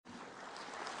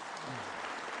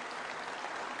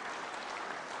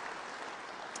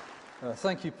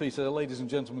Thank you, Peter. Ladies and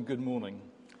gentlemen, good morning.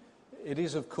 It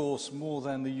is, of course, more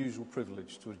than the usual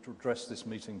privilege to address this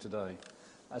meeting today.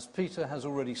 As Peter has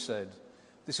already said,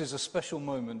 this is a special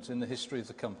moment in the history of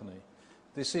the company.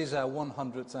 This is our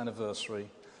 100th anniversary,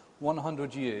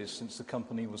 100 years since the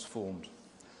company was formed.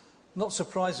 Not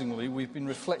surprisingly, we've been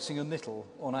reflecting a little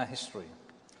on our history.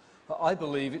 I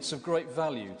believe it's of great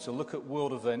value to look at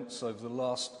world events over the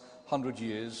last 100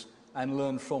 years and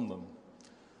learn from them.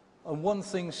 And one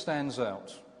thing stands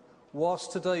out.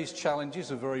 Whilst today's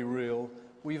challenges are very real,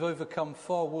 we've overcome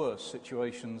far worse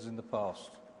situations in the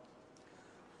past.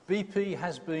 BP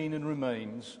has been and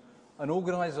remains an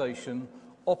organisation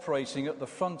operating at the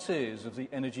frontiers of the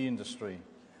energy industry.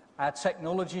 Our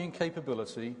technology and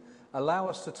capability allow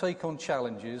us to take on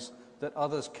challenges that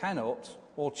others cannot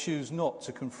or choose not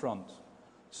to confront,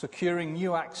 securing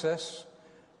new access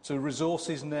to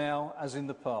resources now as in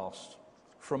the past,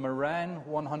 from Iran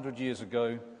 100 years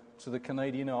ago to the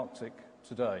Canadian Arctic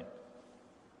today.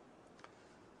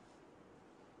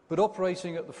 But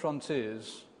operating at the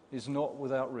frontiers is not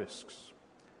without risks,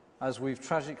 as we've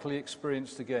tragically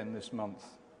experienced again this month.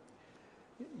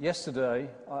 Yesterday,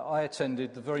 I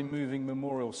attended the very moving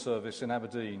memorial service in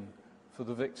Aberdeen for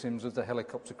the victims of the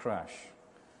helicopter crash.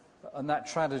 And that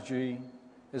tragedy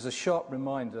is a sharp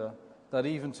reminder that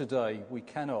even today we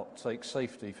cannot take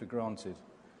safety for granted.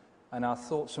 And our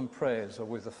thoughts and prayers are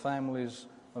with the families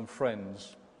and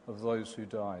friends of those who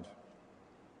died.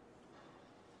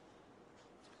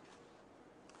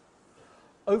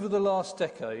 Over the last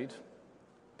decade,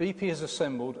 BP has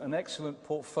assembled an excellent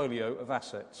portfolio of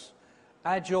assets.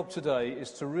 Our job today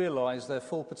is to realise their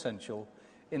full potential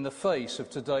in the face of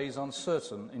today's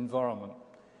uncertain environment.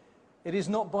 It is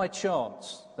not by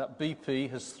chance that BP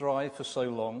has thrived for so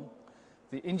long.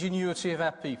 The ingenuity of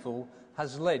our people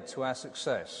has led to our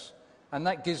success, and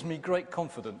that gives me great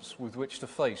confidence with which to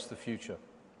face the future.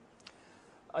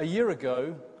 A year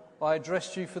ago, I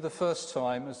addressed you for the first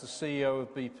time as the CEO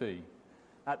of BP.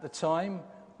 At the time,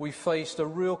 we faced a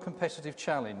real competitive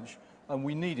challenge and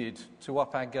we needed to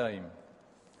up our game.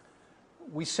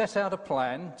 We set out a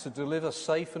plan to deliver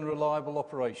safe and reliable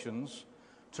operations,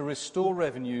 to restore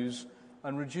revenues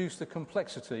and reduce the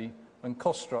complexity and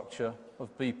cost structure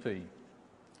of BP.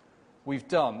 We've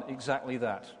done exactly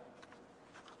that.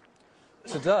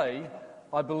 Today,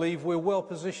 I believe we're well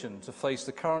positioned to face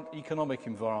the current economic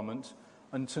environment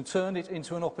and to turn it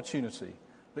into an opportunity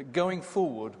that going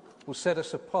forward will set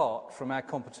us apart from our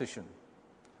competition.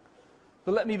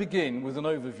 But let me begin with an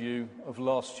overview of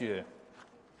last year.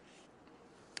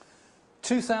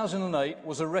 2008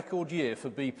 was a record year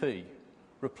for BP.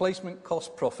 Replacement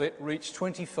cost profit reached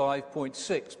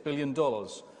 $25.6 billion,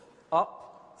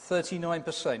 up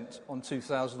 39% on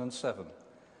 2007.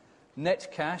 Net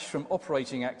cash from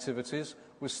operating activities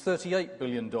was $38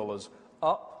 billion,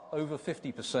 up over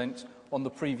 50% on the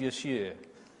previous year.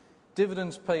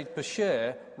 Dividends paid per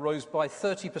share rose by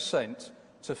 30%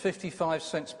 to 55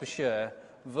 cents per share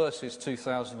versus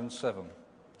 2007.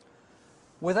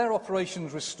 With our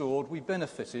operations restored, we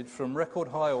benefited from record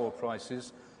high oil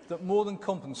prices that more than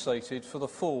compensated for the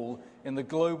fall in the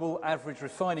global average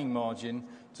refining margin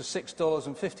to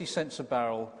 $6.50 a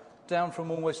barrel, down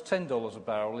from almost $10 a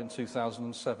barrel in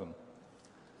 2007.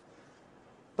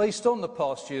 Based on the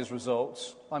past year's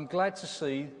results, I'm glad to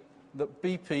see that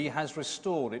BP has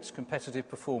restored its competitive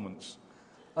performance.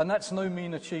 And that's no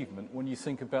mean achievement when you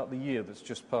think about the year that's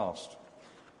just passed.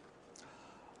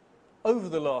 Over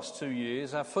the last 2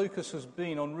 years, our focus has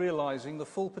been on realising the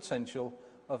full potential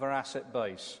of our asset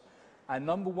base. Our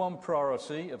number one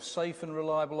priority of safe and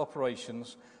reliable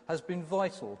operations has been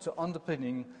vital to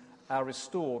underpinning our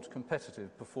restored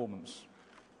competitive performance.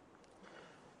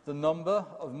 The number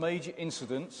of major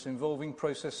incidents involving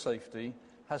process safety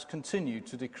has continued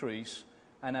to decrease,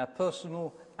 and our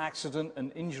personal accident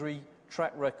and injury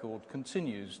track record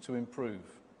continues to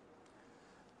improve.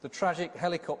 The tragic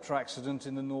helicopter accident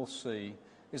in the North Sea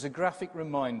is a graphic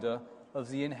reminder of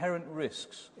the inherent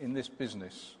risks in this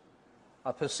business.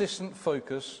 A persistent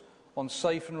focus on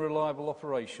safe and reliable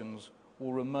operations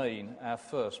will remain our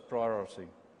first priority.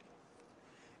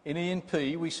 In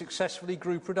E&P, we successfully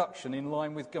grew production in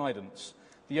line with guidance,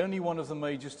 the only one of the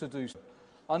majors to do so.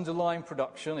 Underlying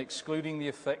production, excluding the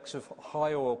effects of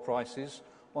high oil prices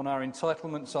on our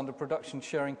entitlements under production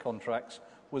sharing contracts,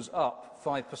 was up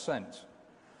 5%.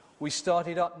 We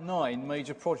started up 9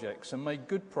 major projects and made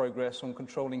good progress on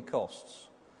controlling costs.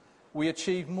 We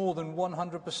achieved more than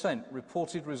 100%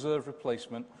 reported reserve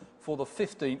replacement for the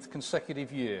 15th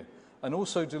consecutive year and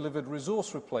also delivered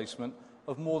resource replacement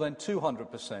of more than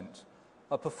 200%,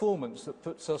 a performance that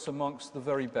puts us amongst the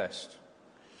very best.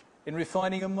 In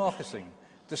refining and marketing,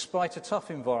 Despite a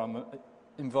tough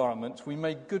environment, we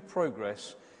made good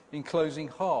progress in closing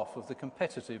half of the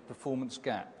competitive performance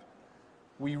gap.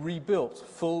 We rebuilt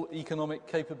full economic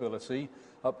capability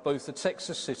at both the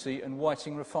Texas City and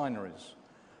Whiting refineries.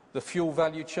 The fuel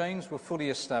value chains were fully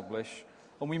established,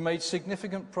 and we made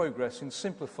significant progress in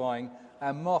simplifying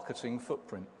our marketing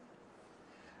footprint.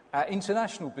 Our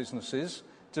international businesses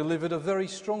delivered a very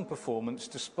strong performance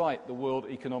despite the world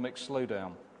economic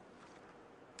slowdown.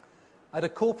 At a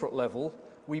corporate level,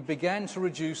 we began to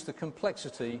reduce the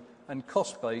complexity and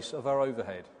cost base of our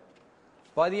overhead.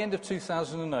 By the end of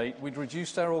 2008, we'd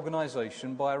reduced our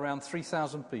organisation by around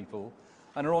 3,000 people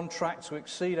and are on track to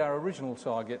exceed our original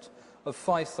target of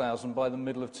 5,000 by the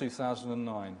middle of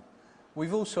 2009.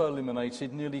 We've also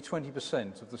eliminated nearly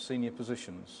 20% of the senior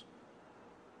positions.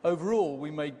 Overall,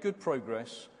 we made good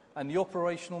progress, and the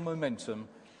operational momentum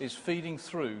is feeding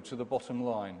through to the bottom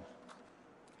line.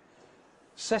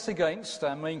 Set against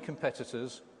our main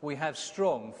competitors, we have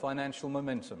strong financial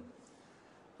momentum.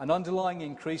 An underlying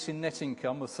increase in net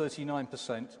income of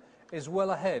 39% is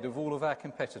well ahead of all of our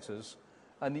competitors,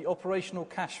 and the operational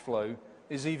cash flow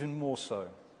is even more so.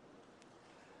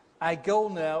 Our goal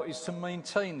now is to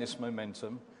maintain this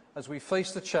momentum as we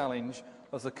face the challenge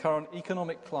of the current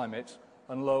economic climate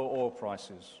and lower oil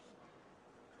prices.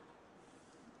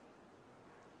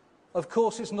 Of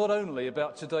course, it's not only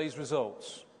about today's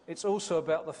results, it's also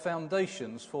about the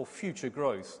foundations for future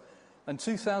growth, and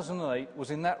 2008 was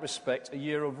in that respect a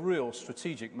year of real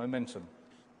strategic momentum.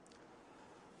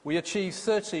 We achieved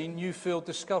 13 new field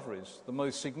discoveries, the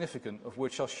most significant of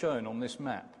which are shown on this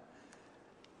map.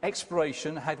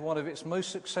 Exploration had one of its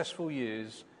most successful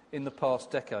years in the past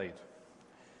decade.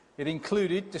 It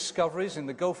included discoveries in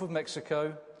the Gulf of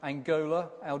Mexico, Angola,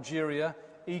 Algeria,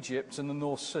 Egypt and the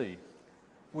North Sea.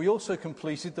 We also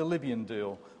completed the Libyan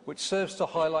deal, which serves to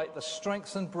highlight the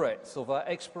strength and breadth of our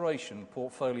exploration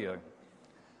portfolio.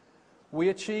 We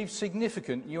achieved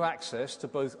significant new access to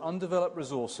both undeveloped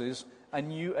resources and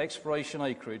new exploration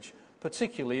acreage,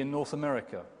 particularly in North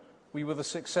America. We were the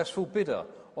successful bidder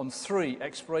on 3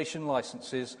 exploration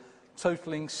licenses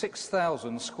totalling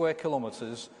 6,000 square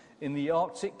kilometres in the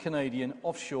Arctic Canadian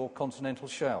offshore continental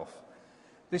shelf.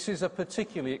 This is a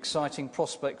particularly exciting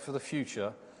prospect for the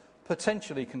future,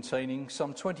 potentially containing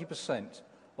some 20%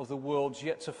 of the world's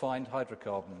yet-to-find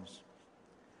hydrocarbons.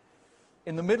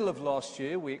 In the middle of last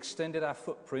year, we extended our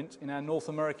footprint in our North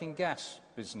American gas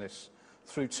business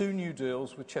through 2 new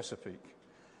deals with Chesapeake.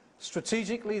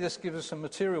 Strategically, this gives us a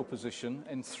material position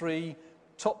in 3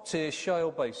 top-tier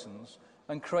shale basins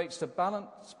and creates a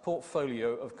balanced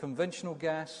portfolio of conventional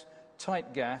gas,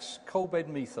 tight gas, coalbed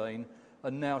methane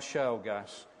and now shale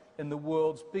gas in the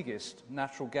world's biggest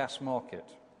natural gas market.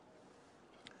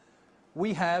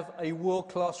 We have a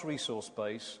world-class resource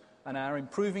base, and our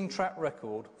improving track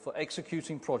record for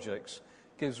executing projects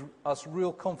gives us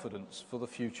real confidence for the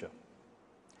future.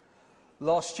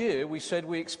 Last year, we said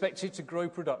we expected to grow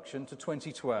production to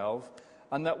 2012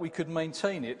 and that we could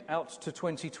maintain it out to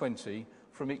 2020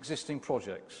 from existing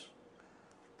projects.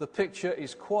 The picture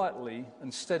is quietly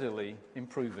and steadily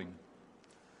improving.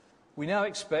 We now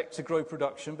expect to grow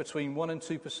production between 1% and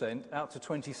 2% out to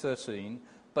 2013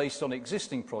 based on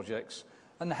existing projects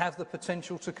and have the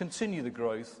potential to continue the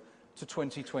growth to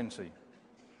 2020.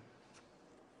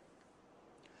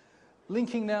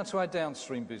 Linking now to our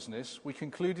downstream business, we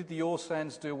concluded the oil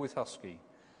sands deal with Husky.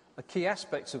 A key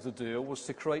aspect of the deal was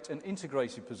to create an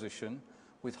integrated position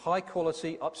with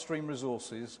high-quality upstream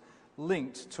resources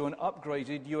linked to an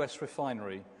upgraded US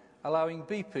refinery, allowing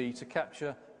BP to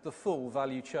capture the full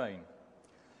value chain.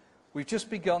 We've just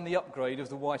begun the upgrade of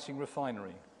the Whiting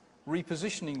refinery.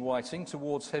 Repositioning Whiting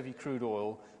towards heavy crude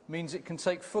oil means it can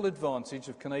take full advantage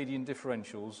of Canadian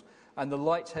differentials and the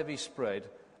light-heavy spread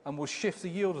and will shift the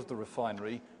yield of the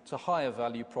refinery to higher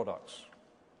value products.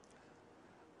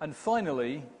 And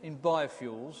finally, in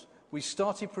biofuels, we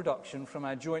started production from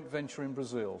our joint venture in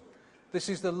Brazil. This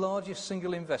is the largest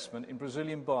single investment in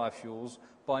Brazilian biofuels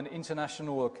by an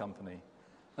international oil company.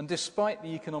 And despite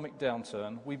the economic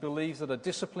downturn, we believe that a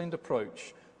disciplined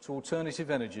approach to alternative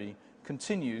energy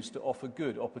continues to offer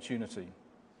good opportunity.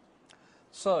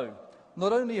 So,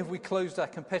 not only have we closed our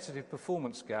competitive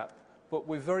performance gap, but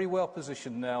we're very well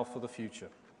positioned now for the future.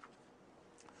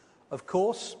 Of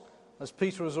course, as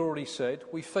Peter has already said,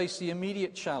 we face the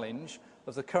immediate challenge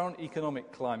of the current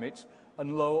economic climate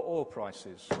and lower oil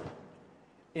prices.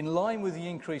 In line with the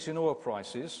increase in oil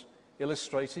prices,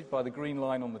 illustrated by the green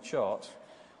line on the chart,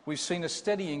 we've seen a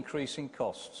steady increase in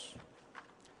costs.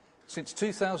 Since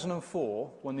 2004,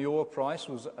 when the oil price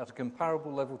was at a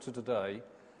comparable level to today,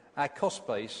 our cost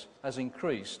base has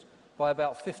increased by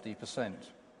about 50%.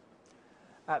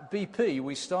 At BP,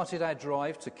 we started our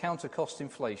drive to counter cost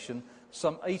inflation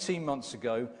some 18 months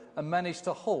ago and managed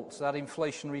to halt that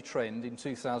inflationary trend in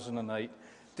 2008,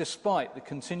 despite the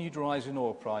continued rise in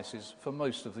oil prices for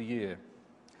most of the year.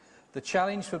 The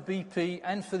challenge for BP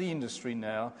and for the industry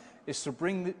now is to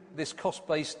bring this cost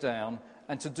base down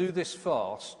and to do this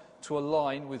fast to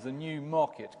align with the new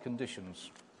market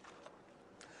conditions.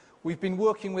 We've been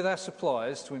working with our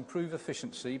suppliers to improve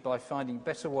efficiency by finding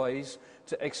better ways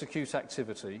to execute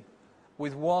activity,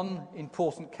 with one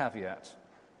important caveat: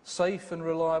 safe and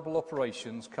reliable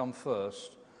operations come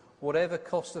first, whatever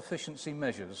cost efficiency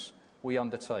measures we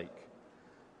undertake.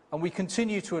 And we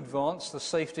continue to advance the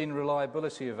safety and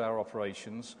reliability of our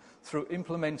operations through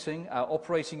implementing our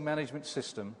operating management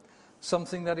system,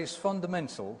 something that is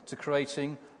fundamental to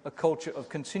creating a culture of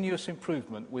continuous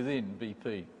improvement within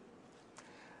BP.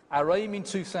 Our aim in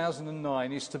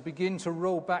 2009 is to begin to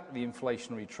roll back the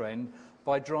inflationary trend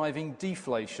by driving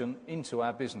deflation into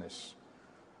our business.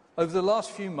 Over the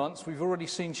last few months, we've already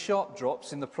seen sharp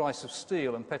drops in the price of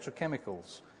steel and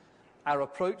petrochemicals. Our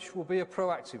approach will be a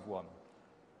proactive one,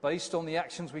 based on the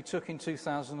actions we took in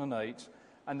 2008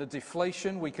 and the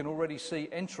deflation we can already see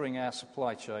entering our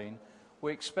supply chain.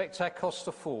 We expect our costs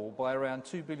to fall by around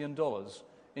 $2 billion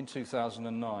in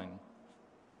 2009.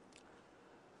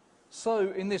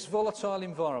 So, in this volatile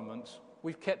environment,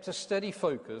 we've kept a steady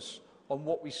focus on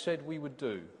what we said we would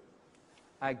do.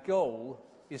 Our goal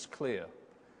is clear: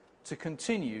 to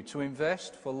continue to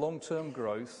invest for long-term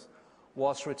growth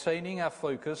whilst retaining our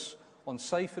focus on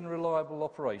safe and reliable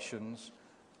operations,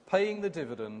 paying the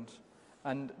dividend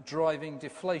and driving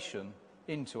deflation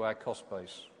into our cost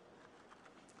base.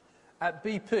 At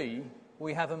BP,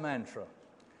 we have a mantra: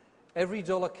 every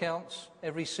dollar counts,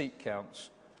 every seat counts,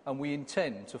 and we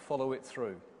intend to follow it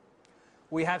through.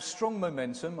 We have strong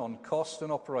momentum on cost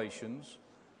and operations.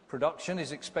 Production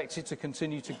is expected to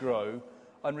continue to grow,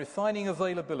 and refining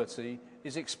availability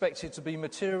is expected to be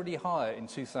materially higher in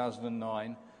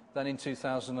 2009 than in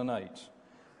 2008.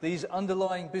 These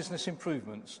underlying business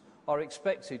improvements are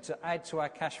expected to add to our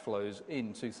cash flows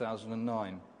in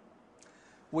 2009.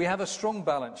 We have a strong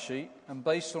balance sheet, and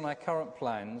based on our current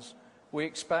plans, we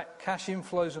expect cash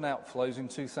inflows and outflows in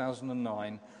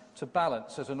 2009 to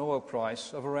balance at an oil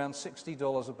price of around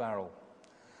 $60 a barrel.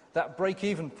 That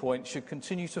break-even point should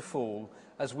continue to fall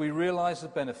as we realise the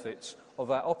benefits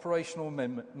of our operational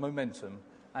momentum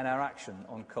and our action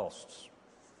on costs.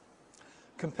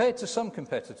 Compared to some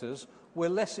competitors, we're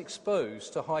less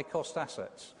exposed to high-cost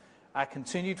assets. Our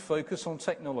continued focus on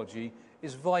technology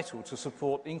is vital to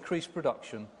support increased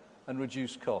production and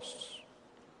reduce costs.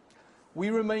 We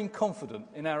remain confident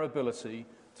in our ability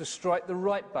to strike the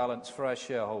right balance for our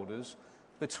shareholders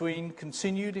between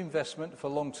continued investment for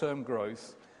long-term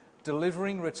growth,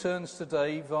 delivering returns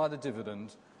today via the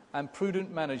dividend, and prudent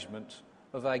management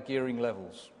of our gearing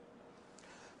levels.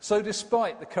 So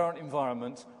despite the current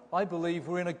environment, I believe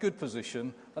we're in a good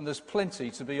position and there's plenty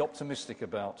to be optimistic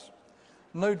about.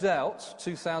 No doubt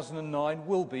 2009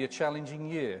 will be a challenging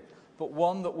year, but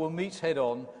one that we'll meet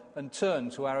head-on and turn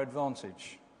to our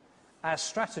advantage. Our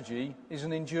strategy is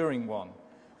an enduring one.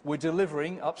 We're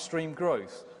delivering upstream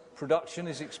growth. Production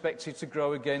is expected to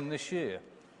grow again this year.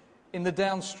 In the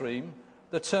downstream,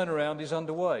 the turnaround is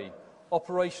underway.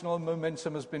 Operational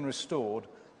momentum has been restored,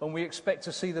 and we expect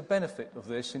to see the benefit of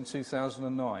this in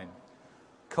 2009.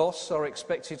 Costs are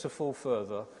expected to fall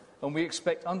further, and we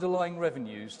expect underlying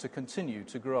revenues to continue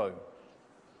to grow.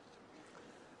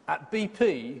 At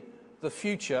BP, the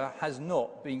future has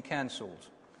not been cancelled.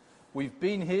 We've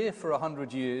been here for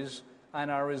 100 years, and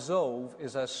our resolve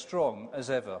is as strong as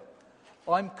ever.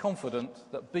 I'm confident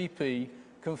that BP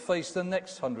can face the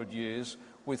next 100 years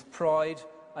with pride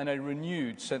and a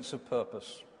renewed sense of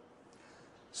purpose.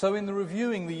 So in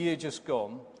reviewing the year just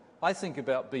gone, I think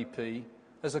about BP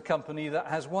as a company that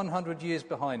has 100 years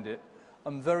behind it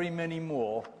and very many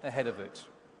more ahead of it.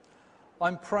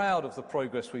 I'm proud of the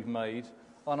progress we've made,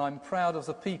 and I'm proud of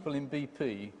the people in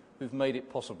BP who've made it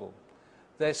possible.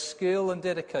 Their skill and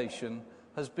dedication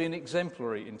has been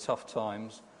exemplary in tough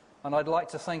times, and I'd like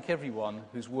to thank everyone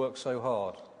who's worked so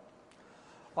hard.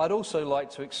 I'd also like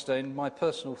to extend my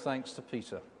personal thanks to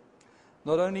Peter.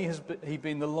 Not only has he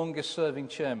been the longest-serving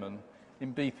chairman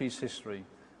in BP's history,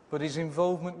 but his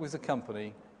involvement with the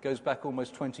company goes back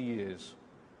almost 20 years.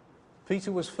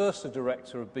 Peter was first a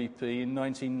director of BP in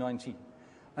 1990,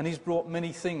 and he's brought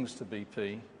many things to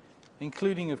BP,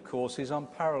 including, of course, his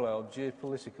unparalleled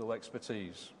geopolitical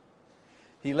expertise.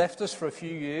 He left us for a few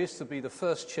years to be the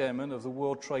first chairman of the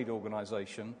World Trade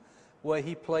Organization, where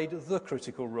he played the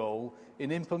critical role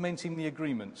in implementing the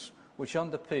agreements which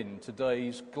underpin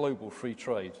today's global free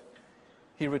trade.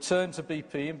 He returned to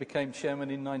BP and became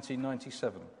chairman in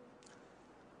 1997.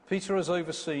 Peter has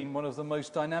overseen one of the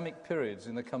most dynamic periods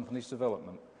in the company's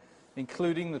development,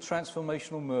 including the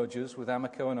transformational mergers with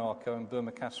Amoco and Arco and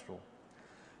Burma Castrol.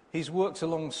 He's worked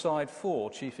alongside 4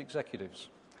 chief executives.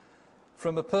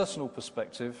 From a personal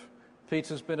perspective,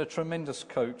 Peter's been a tremendous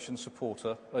coach and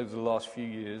supporter over the last few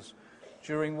years,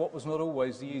 during what was not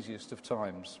always the easiest of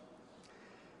times.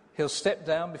 He'll step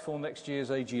down before next year's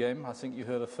AGM, I think you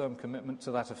heard a firm commitment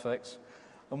to that effect,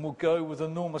 and will go with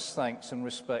enormous thanks and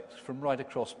respect from right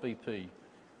across BP.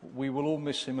 We will all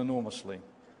miss him enormously.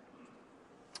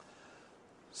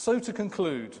 So to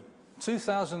conclude,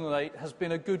 2008 has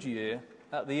been a good year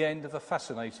at the end of a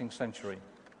fascinating century.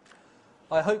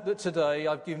 I hope that today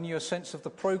I've given you a sense of the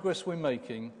progress we're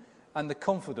making and the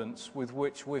confidence with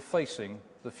which we're facing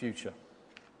the future.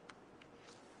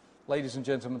 Ladies and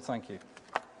gentlemen, thank you.